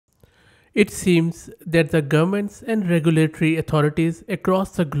It seems that the governments and regulatory authorities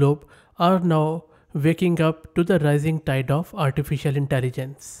across the globe are now waking up to the rising tide of artificial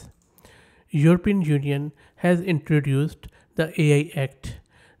intelligence. European Union has introduced the AI Act.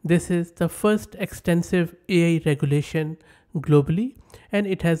 This is the first extensive AI regulation globally and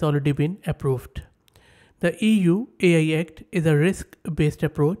it has already been approved. The EU AI Act is a risk based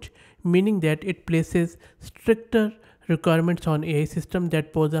approach, meaning that it places stricter requirements on AI systems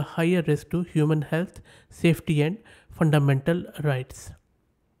that pose a higher risk to human health, safety, and fundamental rights.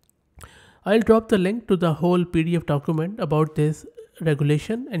 I'll drop the link to the whole PDF document about this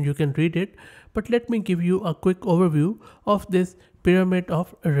regulation and you can read it. But let me give you a quick overview of this pyramid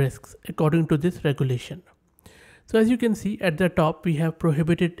of risks according to this regulation. So, as you can see at the top, we have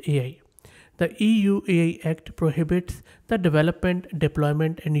prohibited AI. The EU AI Act prohibits the development,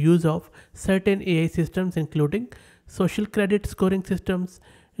 deployment, and use of certain AI systems, including social credit scoring systems,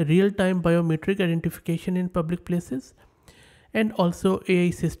 real time biometric identification in public places, and also AI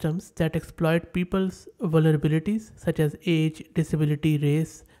systems that exploit people's vulnerabilities such as age, disability,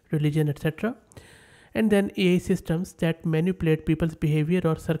 race, religion, etc. And then AI systems that manipulate people's behavior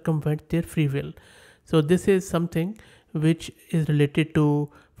or circumvent their free will. So, this is something which is related to,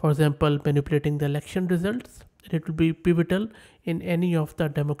 for example, manipulating the election results. It will be pivotal in any of the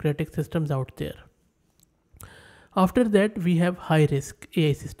democratic systems out there. After that, we have high risk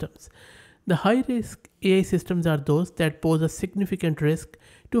AI systems. The high risk AI systems are those that pose a significant risk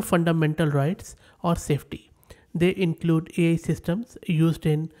to fundamental rights or safety. They include AI systems used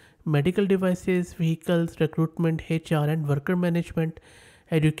in medical devices, vehicles, recruitment, HR, and worker management,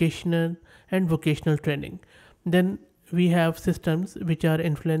 educational and vocational training. Then we have systems which are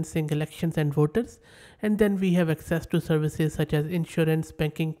influencing elections and voters, and then we have access to services such as insurance,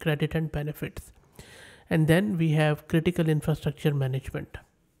 banking, credit, and benefits. And then we have critical infrastructure management.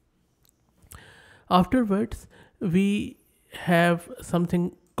 Afterwards, we have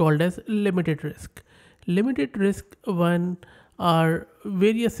something called as limited risk. Limited risk one are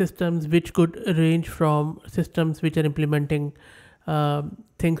various systems which could range from systems which are implementing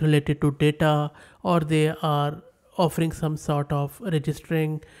things related to data, or they are offering some sort of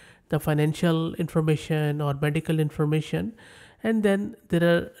registering the financial information or medical information, and then there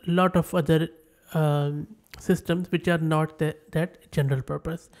are a lot of other systems which are not that general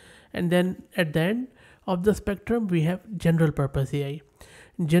purpose. And then at the end of the spectrum, we have general purpose AI.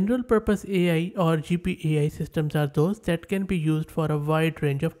 General purpose AI or GPAI systems are those that can be used for a wide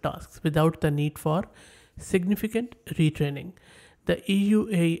range of tasks without the need for significant retraining. The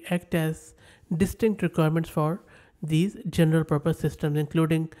EUA Act has distinct requirements for these general purpose systems,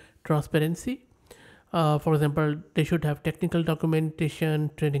 including transparency. For example, they should have technical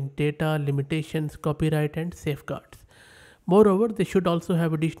documentation, training data, limitations, copyright, and safeguards. Moreover, they should also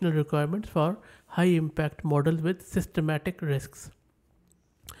have additional requirements for high impact models with systematic risks.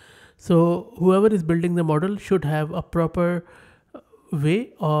 So, whoever is building the model should have a proper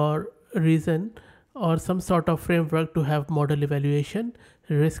way or reason or some sort of framework to have model evaluation,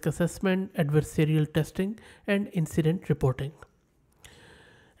 risk assessment, adversarial testing, and incident reporting.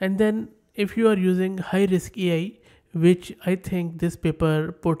 And then, if you are using high risk AI, which I think this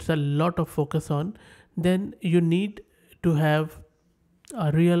paper puts a lot of focus on, then you need to have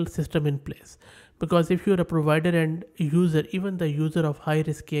a real system in place. Because if you're a provider and user, even the user of high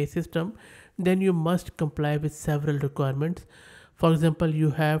risk AI system, then you must comply with several requirements. For example,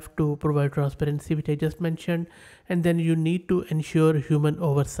 you have to provide transparency, which I just mentioned, and then you need to ensure human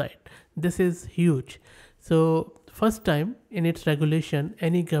oversight. This is huge. So, first time in its regulation,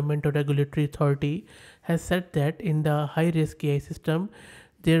 any government or regulatory authority has said that in the high risk AI system,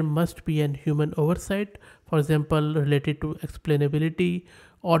 there must be an human oversight, for example, related to explainability,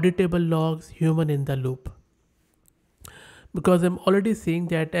 auditable logs, human in the loop. Because I'm already seeing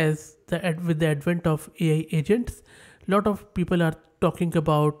that with the advent of AI agents, a lot of people are talking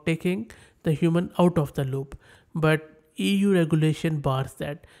about taking the human out of the loop, but EU regulation bars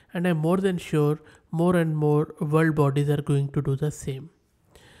that, and I'm more than sure more and more world bodies are going to do the same.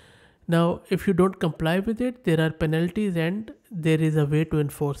 Now, if you don't comply with it, there are penalties and there is a way to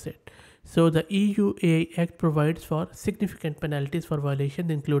enforce it. So, the EU AI Act provides for significant penalties for violations,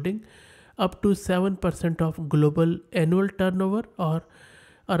 including up to 7% of global annual turnover or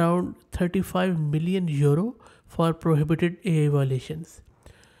around 35 million euro for prohibited AI violations,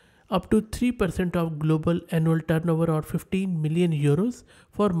 up to 3% of global annual turnover or 15 million euros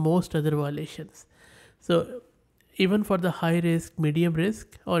for most other violations. So, even for the high risk, medium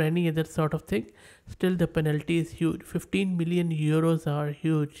risk, or any other sort of thing, still the penalty is huge. 15 million euros are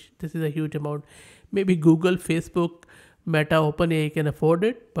huge. This is a huge amount. Maybe Google, Facebook Meta OpenAI can afford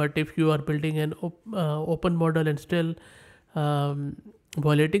it, but if you are building an open model and still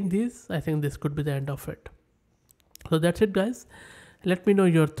violating these, I think this could be the end of it. So that's it, guys. Let me know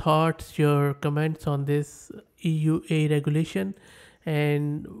your thoughts, your comments on this EU AI regulation,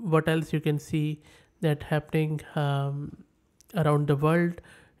 and what else you can see that happening around the world.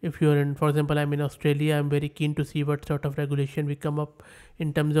 If you're in, for example, I'm in Australia, I'm very keen to see what sort of regulation we come up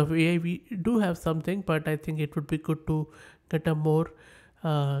in terms of AI. We do have something, but I think it would be good to get a more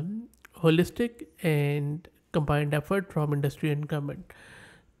uh, holistic and combined effort from industry and government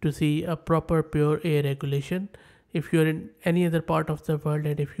to see a proper pure AI regulation. If you're in any other part of the world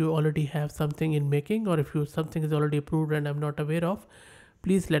and if you already have something in making, or if you something is already approved and I'm not aware of,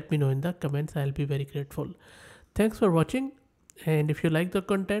 please let me know in the comments. I'll be very grateful. Thanks for watching, and if you like the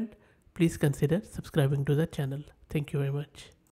content, please consider subscribing to the channel. Thank you very much.